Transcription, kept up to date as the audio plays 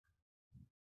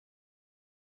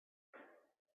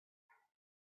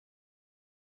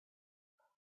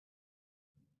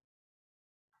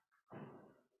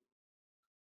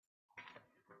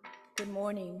Good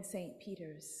morning, St.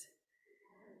 Peter's.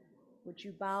 Would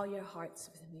you bow your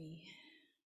hearts with me?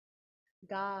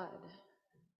 God,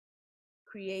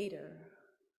 Creator,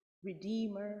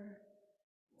 Redeemer,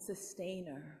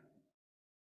 Sustainer,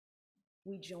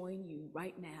 we join you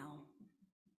right now.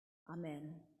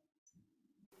 Amen.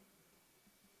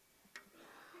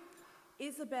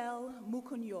 Isabel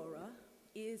Mukunyora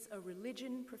is a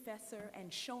religion professor and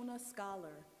Shona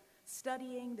scholar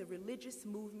studying the religious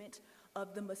movement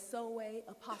of the Masowe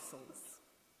Apostles.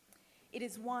 It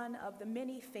is one of the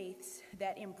many faiths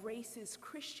that embraces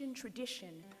Christian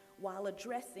tradition while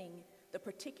addressing the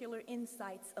particular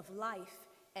insights of life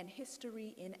and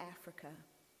history in Africa.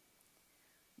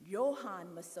 Johann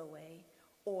Masowe,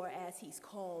 or as he's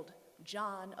called,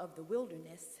 John of the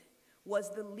Wilderness,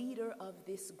 was the leader of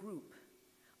this group,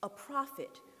 a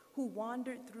prophet who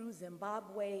wandered through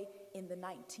Zimbabwe in the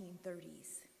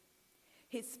 1930s.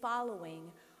 His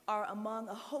following are among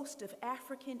a host of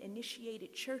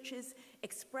African-initiated churches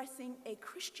expressing a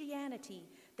Christianity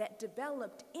that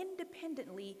developed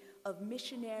independently of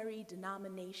missionary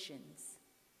denominations.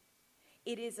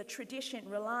 It is a tradition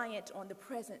reliant on the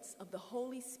presence of the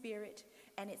Holy Spirit,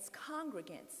 and its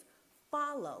congregants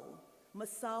follow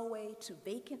Masowe to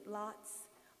vacant lots,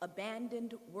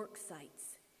 abandoned work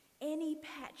sites, any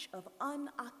patch of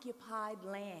unoccupied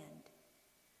land,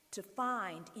 to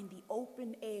find in the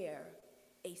open air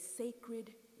a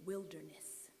sacred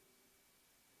wilderness.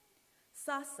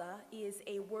 Sasa is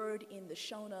a word in the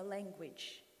Shona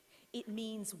language. It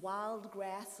means wild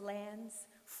grasslands,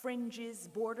 fringes,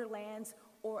 borderlands,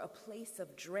 or a place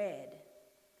of dread.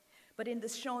 But in the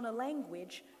Shona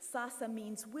language, Sasa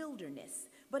means wilderness,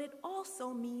 but it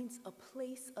also means a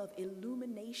place of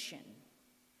illumination.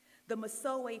 The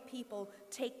Masowe people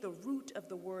take the root of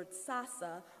the word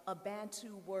Sasa, a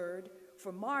Bantu word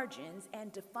for margins,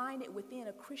 and define it within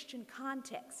a Christian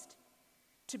context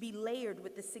to be layered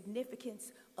with the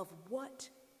significance of what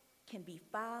can be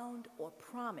found or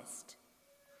promised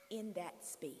in that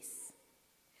space.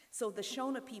 So the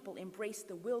Shona people embrace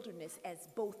the wilderness as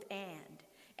both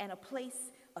and a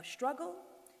place of struggle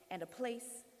and a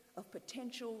place of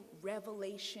potential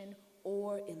revelation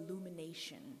or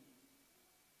illumination.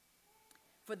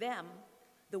 For them,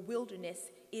 the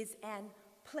wilderness is an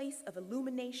place of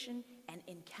illumination and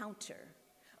encounter,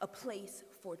 a place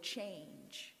for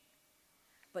change.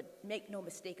 But make no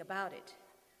mistake about it,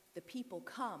 the people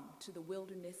come to the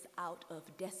wilderness out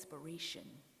of desperation.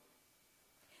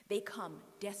 They come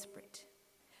desperate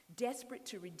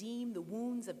to redeem the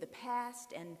wounds of the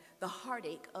past and the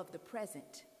heartache of the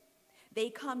present. They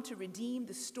come to redeem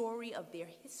the story of their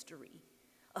history,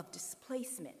 of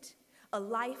displacement, a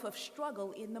life of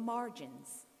struggle in the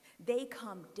margins. They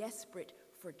come desperate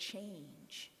for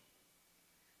change.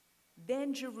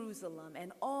 Then Jerusalem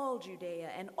and all Judea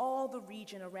and all the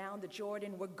region around the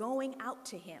Jordan were going out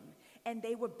to him, and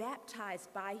they were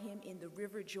baptized by him in the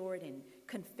river Jordan,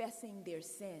 confessing their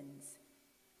sins.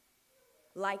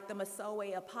 Like the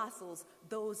Masowe apostles,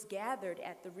 those gathered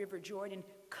at the river Jordan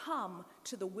come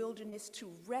to the wilderness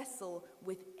to wrestle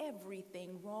with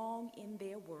everything wrong in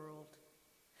their world.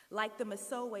 Like the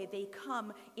Masowe, they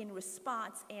come in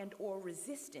response and or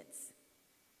resistance.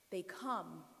 They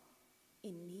come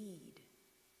in need.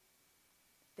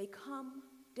 They come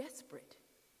desperate.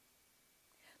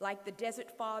 Like the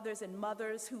desert fathers and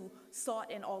mothers who sought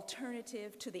an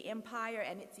alternative to the empire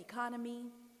and its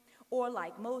economy, or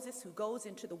like Moses who goes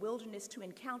into the wilderness to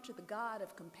encounter the God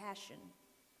of compassion,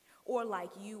 or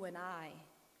like you and I,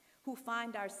 who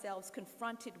find ourselves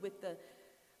confronted with the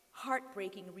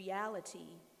heartbreaking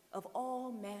reality of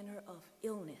all manner of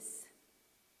illness,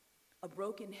 a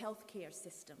broken healthcare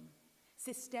system,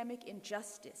 systemic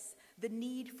injustice, the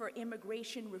need for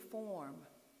immigration reform,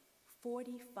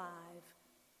 45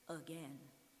 again.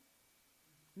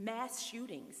 Mass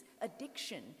shootings,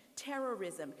 addiction,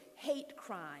 terrorism, hate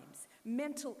crimes,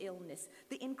 mental illness,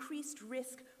 the increased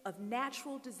risk of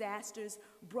natural disasters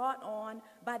brought on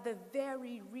by the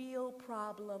very real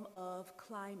problem of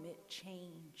climate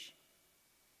change.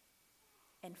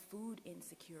 And food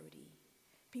insecurity.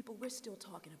 People, we're still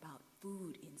talking about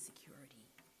food insecurity.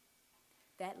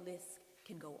 That list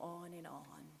can go on and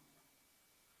on.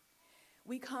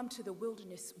 We come to the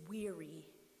wilderness weary,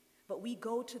 but we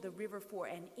go to the river for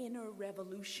an inner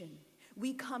revolution.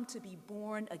 We come to be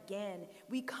born again.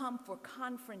 We come for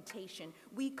confrontation.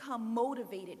 We come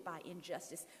motivated by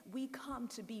injustice. We come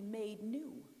to be made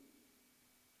new.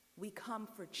 We come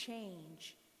for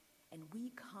change, and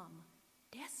we come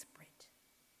desperate.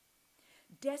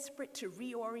 Desperate to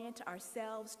reorient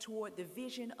ourselves toward the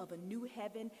vision of a new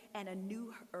heaven and a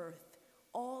new earth,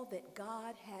 all that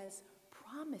God has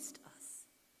promised us.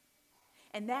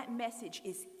 And that message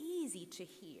is easy to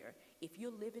hear if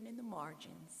you're living in the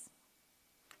margins.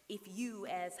 If you,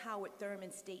 as Howard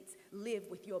Thurman states, live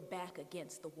with your back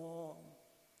against the wall.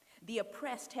 The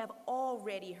oppressed have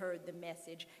already heard the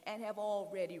message and have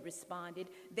already responded.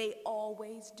 They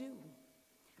always do.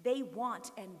 They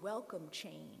want and welcome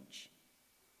change.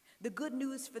 The good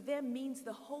news for them means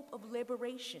the hope of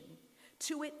liberation.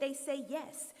 To it they say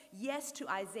yes. Yes to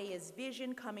Isaiah's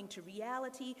vision coming to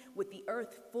reality with the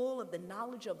earth full of the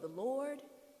knowledge of the Lord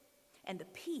and the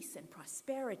peace and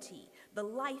prosperity, the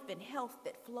life and health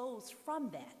that flows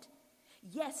from that.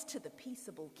 Yes to the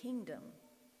peaceable kingdom.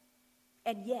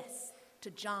 And yes to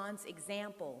John's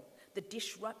example, the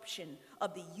disruption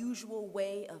of the usual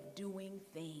way of doing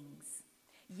things.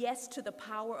 Yes to the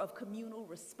power of communal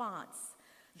response,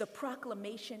 the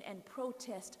proclamation and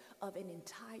protest of an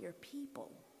entire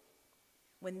people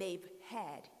when they've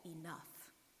had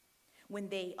enough, when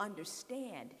they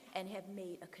understand and have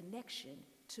made a connection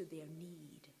to their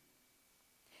need.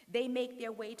 They make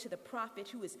their way to the prophet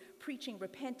who is preaching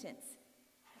repentance,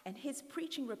 and his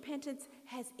preaching repentance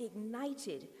has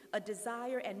ignited a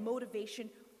desire and motivation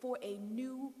for a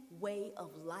new way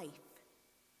of life,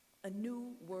 a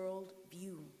new world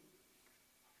view.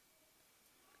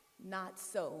 Not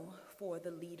so for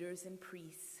the leaders and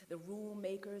priests, the rule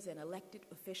makers and elected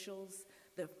officials,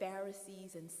 the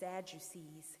Pharisees and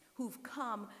Sadducees, who've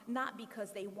come not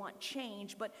because they want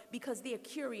change, but because they're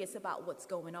curious about what's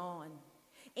going on.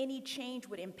 Any change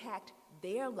would impact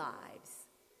their lives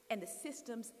and the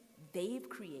systems they've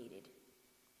created.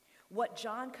 What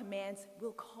John commands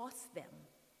will cost them.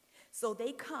 So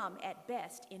they come at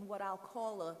best in what I'll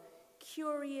call a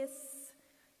curious,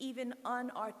 even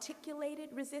unarticulated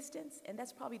resistance, and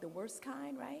that's probably the worst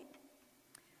kind, right?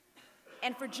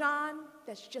 And for John,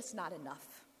 that's just not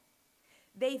enough.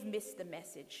 They've missed the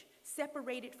message.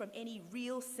 Separated from any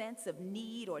real sense of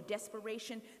need or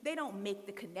desperation, they don't make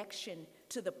the connection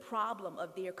to the problem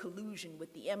of their collusion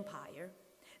with the empire.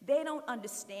 They don't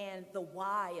understand the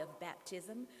why of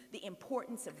baptism, the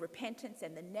importance of repentance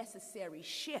and the necessary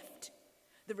shift,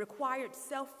 the required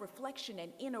self-reflection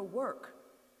and inner work,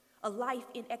 a life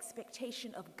in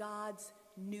expectation of God's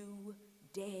new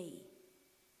day.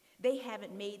 They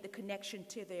haven't made the connection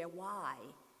to their why,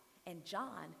 and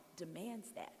John demands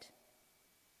that.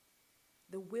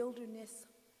 The wilderness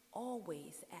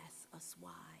always asks us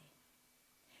why.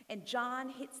 And John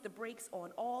hits the brakes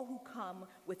on all who come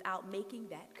without making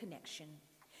that connection.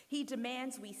 He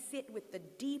demands we sit with the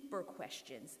deeper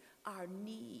questions, our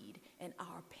need and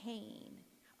our pain,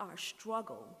 our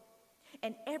struggle.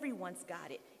 And everyone's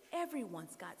got it.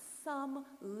 Everyone's got some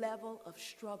level of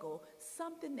struggle,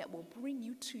 something that will bring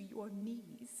you to your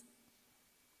knees.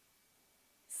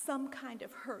 Some kind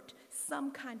of hurt,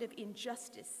 some kind of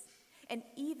injustice, and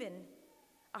even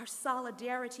our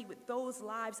solidarity with those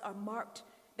lives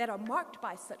that are marked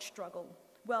by such struggle.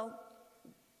 Well,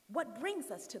 what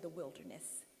brings us to the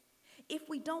wilderness? If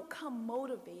we don't come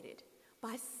motivated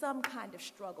by some kind of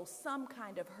struggle, some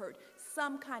kind of hurt,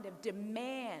 some kind of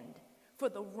demand for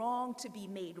the wrong to be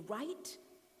made right,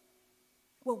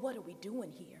 well, what are we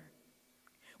doing here?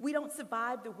 We don't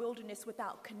survive the wilderness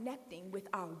without connecting with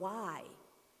our why.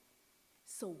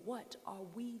 So what are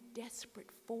we desperate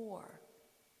for?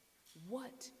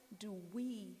 What do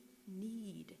we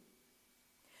need?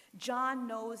 John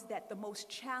knows that the most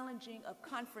challenging of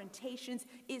confrontations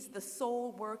is the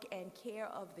soul work and care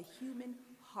of the human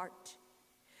heart.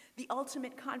 The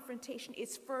ultimate confrontation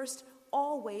is first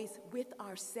always with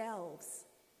ourselves.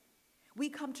 We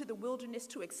come to the wilderness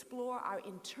to explore our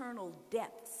internal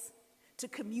depths, to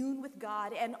commune with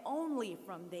God, and only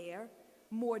from there,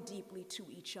 more deeply to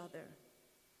each other.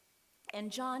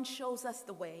 And John shows us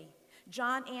the way.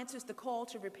 John answers the call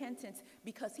to repentance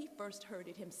because he first heard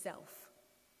it himself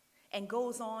and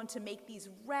goes on to make these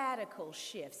radical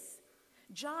shifts.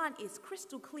 John is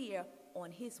crystal clear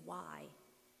on his why.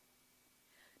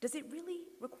 Does it really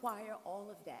require all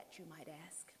of that, you might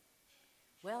ask?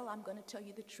 Well, I'm going to tell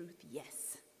you the truth,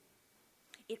 yes.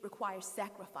 It requires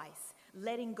sacrifice,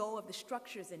 letting go of the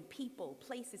structures and people,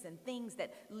 places, and things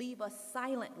that leave us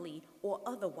silently or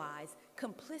otherwise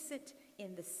complicit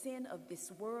in the sin of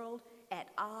this world at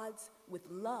odds with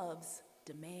love's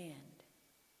demand.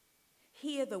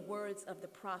 Hear the words of the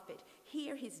prophet.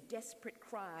 Hear his desperate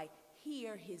cry.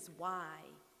 Hear his why.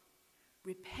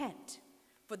 Repent,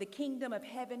 for the kingdom of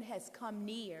heaven has come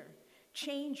near.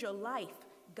 Change your life.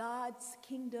 God's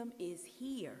kingdom is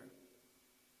here.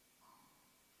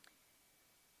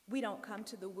 We don't come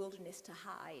to the wilderness to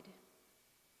hide.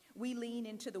 We lean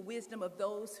into the wisdom of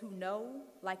those who know,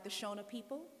 like the Shona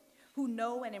people, who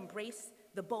know and embrace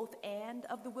the both and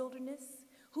of the wilderness,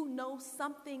 who know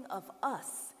something of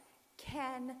us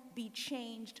can be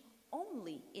changed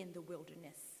only in the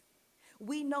wilderness.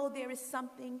 We know there is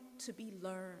something to be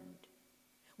learned.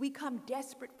 We come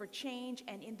desperate for change,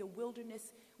 and in the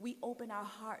wilderness, we open our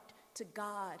heart to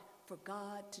God for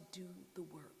God to do the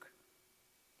work.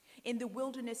 In the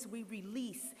wilderness, we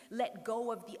release, let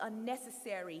go of the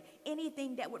unnecessary,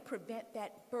 anything that would prevent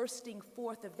that bursting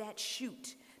forth of that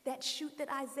shoot that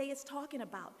Isaiah is talking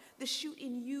about, the shoot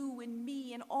in you and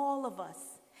me and all of us,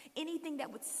 anything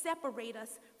that would separate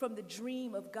us from the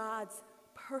dream of God's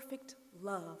perfect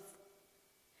love.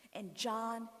 And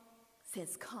John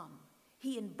says, come.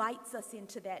 He invites us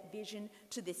into that vision,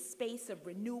 to this space of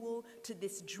renewal, to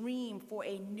this dream for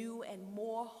a new and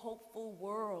more hopeful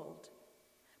world.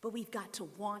 But we've got to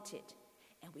want it,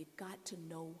 and we've got to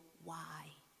know why.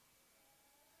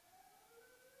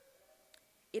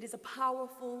 It is a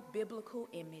powerful biblical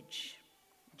image.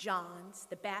 John's,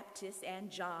 the Baptist, and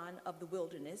John of the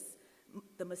wilderness,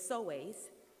 the Masoes,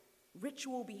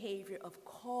 ritual behavior of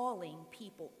calling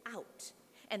people out,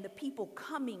 and the people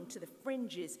coming to the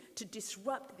fringes to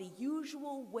disrupt the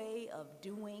usual way of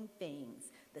doing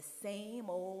things, the same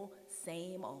old,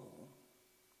 same old.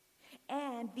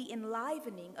 And the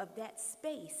enlivening of that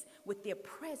space with their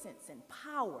presence and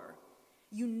power,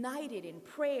 united in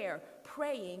prayer,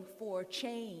 praying for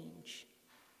change.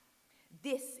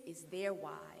 This is their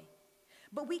why.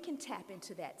 But we can tap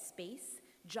into that space,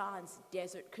 John's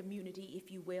desert community, if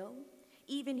you will,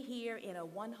 even here in a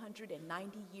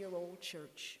 190-year-old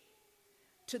church,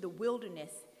 to the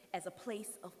wilderness as a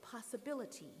place of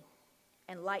possibility.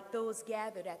 And like those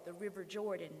gathered at the River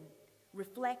Jordan,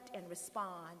 reflect and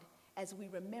respond as we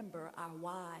remember our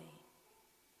why.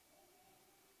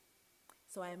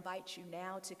 So I invite you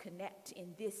now to connect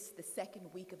in this, the second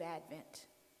week of Advent,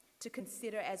 to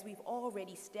consider, as we've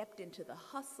already stepped into the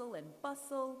hustle and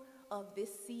bustle of this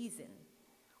season,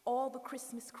 all the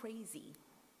Christmas crazy,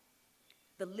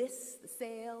 the lists, the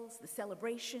sales, the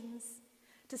celebrations,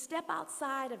 to step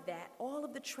outside of that, all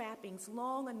of the trappings,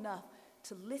 long enough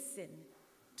to listen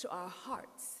to our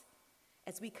hearts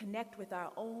as we connect with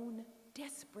our own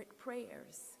desperate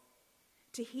prayers,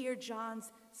 to hear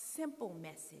John's simple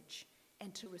message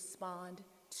and to respond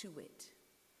to it,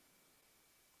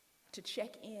 to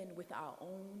check in with our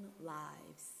own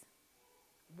lives.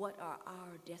 What are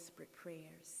our desperate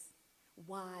prayers?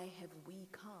 Why have we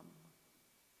come?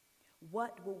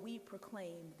 What will we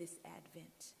proclaim this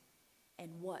Advent? And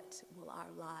what will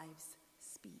our lives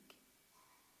speak?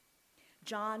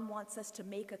 John wants us to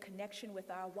make a connection with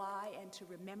our why and to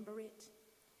remember it.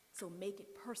 So make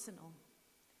it personal.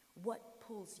 What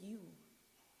pulls you?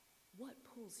 What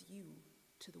pulls you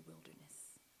to the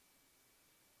wilderness?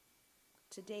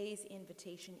 Today's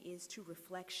invitation is to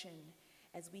reflection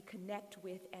as we connect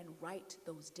with and write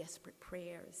those desperate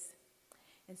prayers.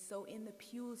 And so in the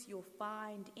pews, you'll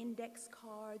find index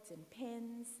cards and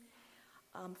pens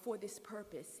for this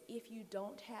purpose. If you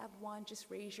don't have one, just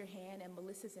raise your hand, and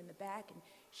Melissa's in the back, and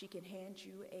she can hand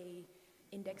you a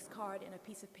index card and a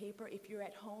piece of paper. If you're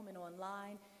at home and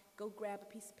online, go grab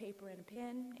a piece of paper and a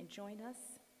pen and join us.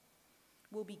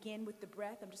 We'll begin with the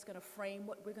breath. I'm just going to frame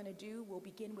what we're going to do. We'll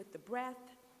begin with the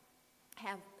breath,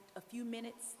 have a few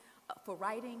minutes for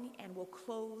writing, and we'll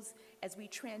close as we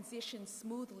transition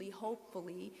smoothly,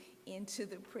 hopefully, into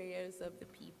the prayers of the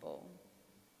people.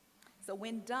 So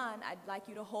when done, I'd like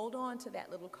you to hold on to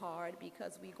that little card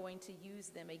because we're going to use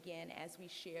them again as we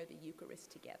share the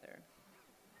Eucharist together.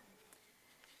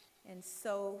 And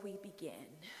so we begin.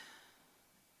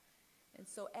 And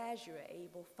so as you're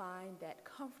able, find that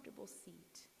comfortable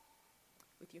seat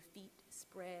with your feet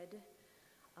spread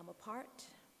apart,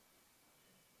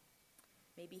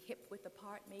 maybe hip width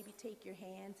apart. Maybe take your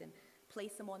hands and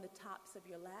place them on the tops of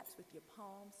your laps with your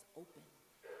palms open.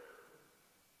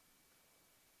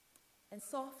 And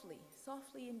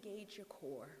softly engage your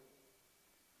core.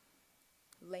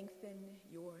 Lengthen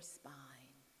your spine.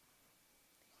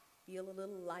 Feel a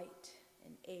little light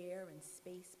and air and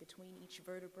space between each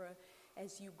vertebra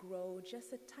as you grow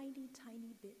just a tiny,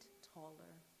 tiny bit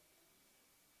taller.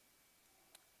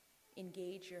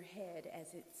 Engage your head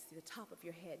as it's the top of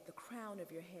your head, the crown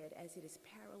of your head, as it is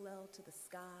parallel to the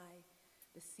sky,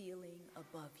 the ceiling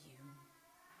above you.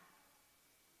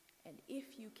 And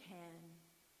if you can,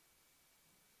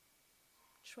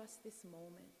 trust this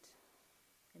moment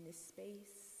and this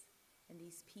space and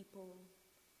these people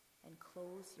and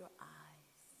close your eyes.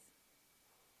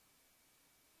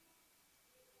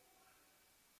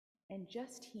 And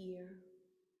just here,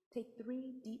 take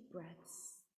 3 deep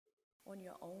breaths on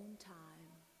your own time.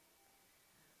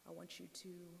 I want you to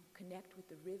connect with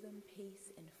the rhythm,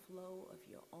 pace, and flow of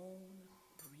your own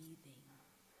breathing.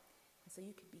 So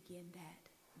you can begin that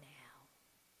now.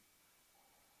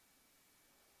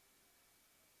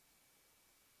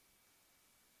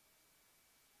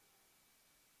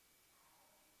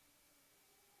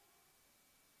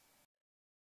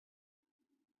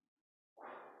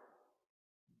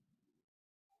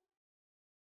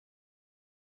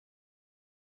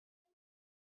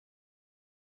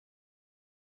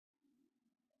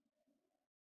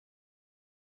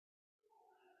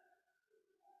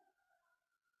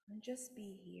 And just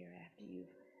be here after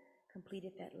you've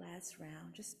completed that last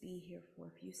round. Just be here for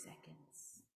a few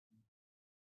seconds.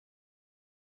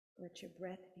 Let your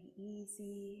breath be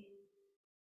easy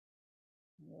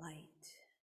and light.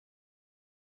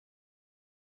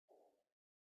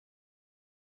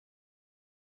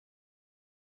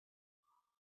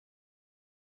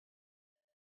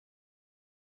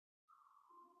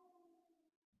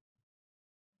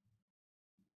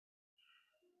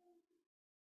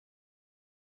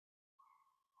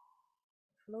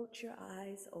 Float your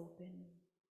eyes open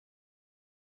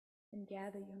and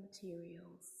gather your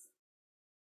materials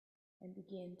and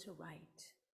begin to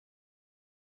write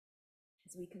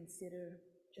as we consider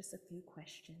just a few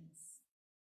questions.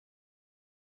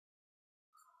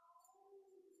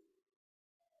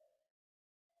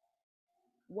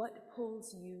 What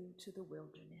pulls you to the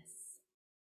wilderness?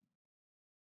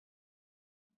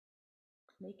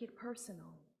 Make it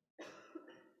personal.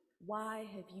 Why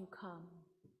have you come?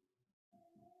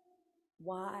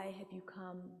 Why have you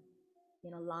come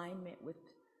in alignment with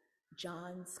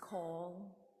John's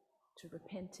call to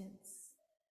repentance?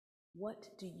 What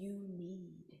do you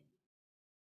need?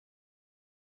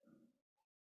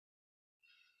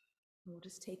 We'll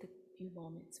just take a few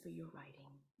moments for your writing.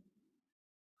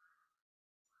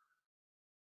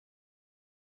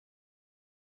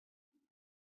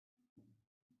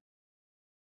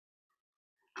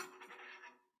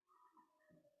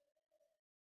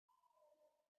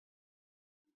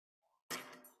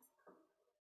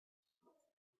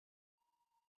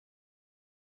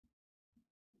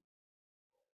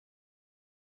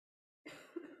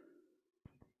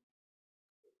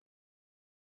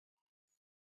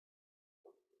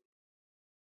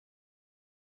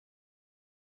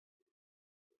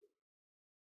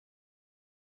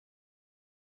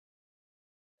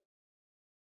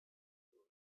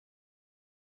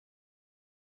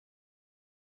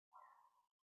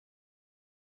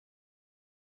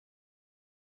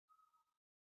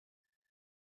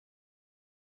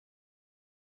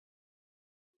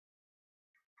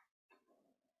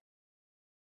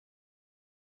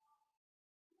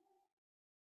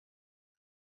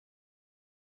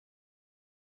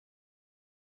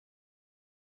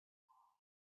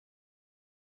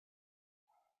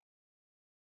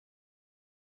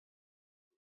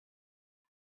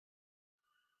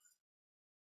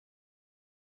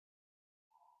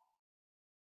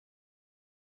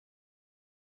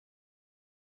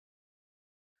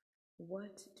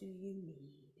 What do you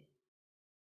need?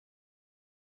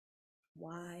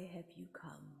 Why have you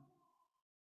come?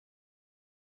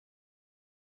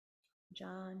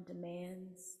 John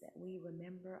demands that we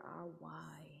remember our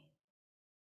why.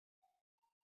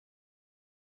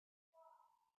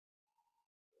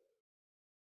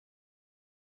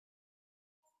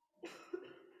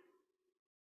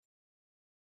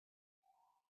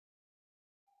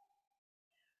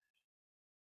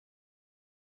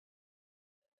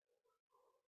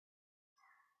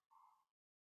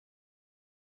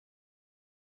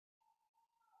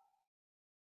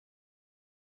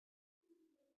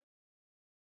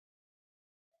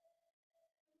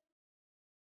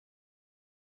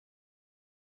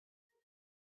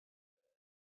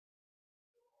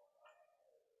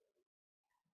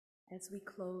 As we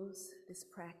close this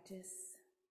practice,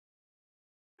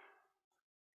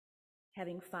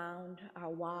 having found our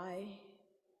why,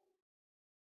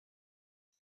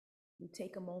 we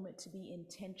take a moment to be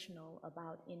intentional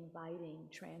about inviting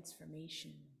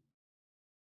transformation,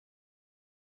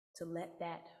 to let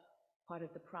that part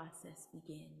of the process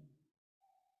begin.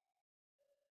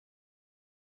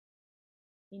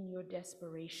 In your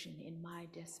desperation, in my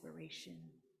desperation,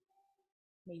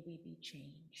 may we be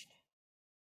changed.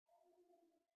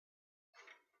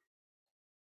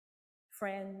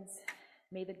 Friends,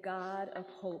 may the God of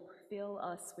hope fill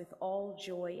us with all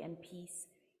joy and peace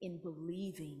in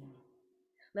believing.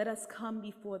 Let us come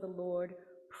before the Lord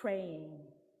praying,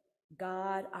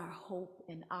 God, our hope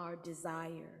and our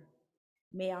desire.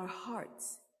 May our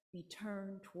hearts be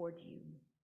turned toward you.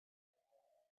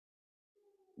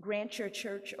 Grant your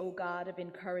church, O God of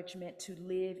encouragement, to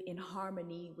live in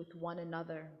harmony with one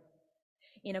another,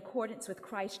 in accordance with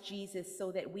Christ Jesus,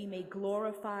 so that we may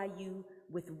glorify you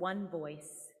with one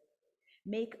voice.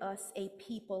 Make us a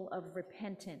people of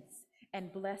repentance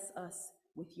and bless us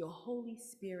with your Holy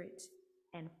Spirit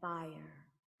and fire.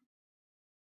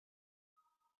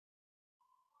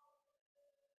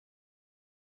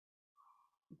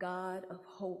 God of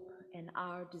hope and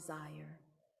our desire,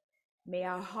 may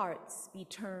our hearts be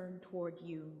turned toward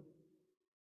you.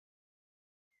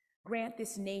 Grant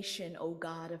this nation, O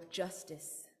God of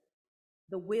justice,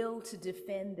 the will to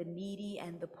defend the needy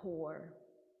and the poor.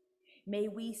 May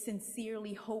we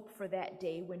sincerely hope for that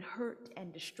day when hurt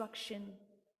and destruction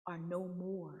are no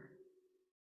more.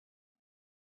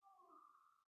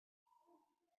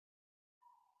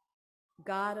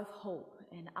 God of hope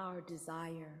and our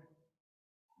desire,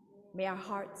 may our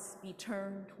hearts be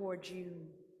turned toward you.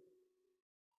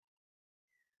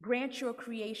 Grant your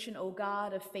creation, O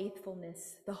God of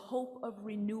faithfulness, the hope of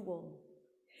renewal.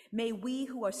 May we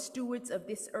who are stewards of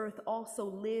this earth also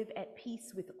live at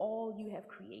peace with all you have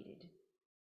created.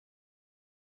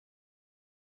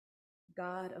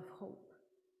 God of hope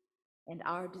and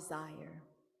our desire,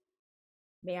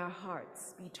 may our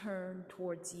hearts be turned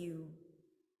towards you.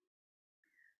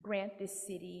 Grant this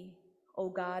city, O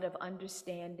God of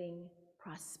understanding,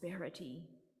 prosperity.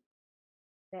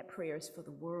 That prayer is for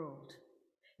the world.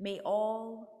 May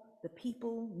all the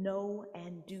people know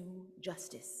and do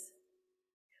justice.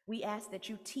 We ask that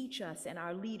you teach us and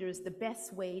our leaders the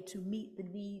best way to meet the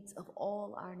needs of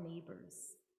all our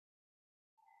neighbors.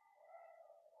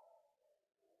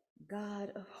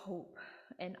 God of hope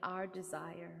and our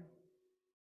desire,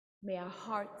 may our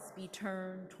hearts be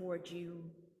turned toward you.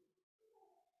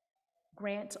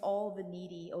 Grant all the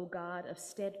needy, O God of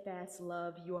steadfast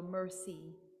love, your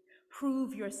mercy.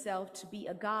 Prove yourself to be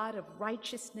a God of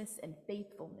righteousness and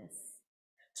faithfulness.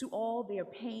 To all their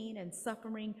pain and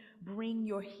suffering, bring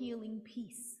your healing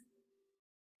peace.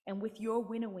 And with your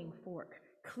winnowing fork,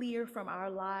 clear from our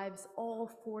lives all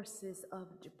forces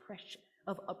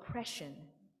of oppression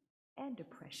and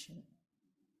depression.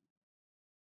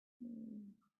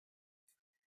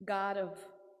 God of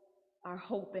our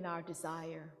hope and our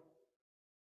desire,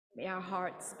 may our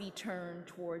hearts be turned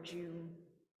towards you.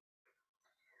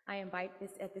 I invite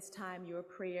at this time your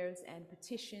prayers and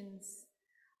petitions.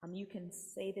 You can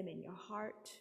say them in your heart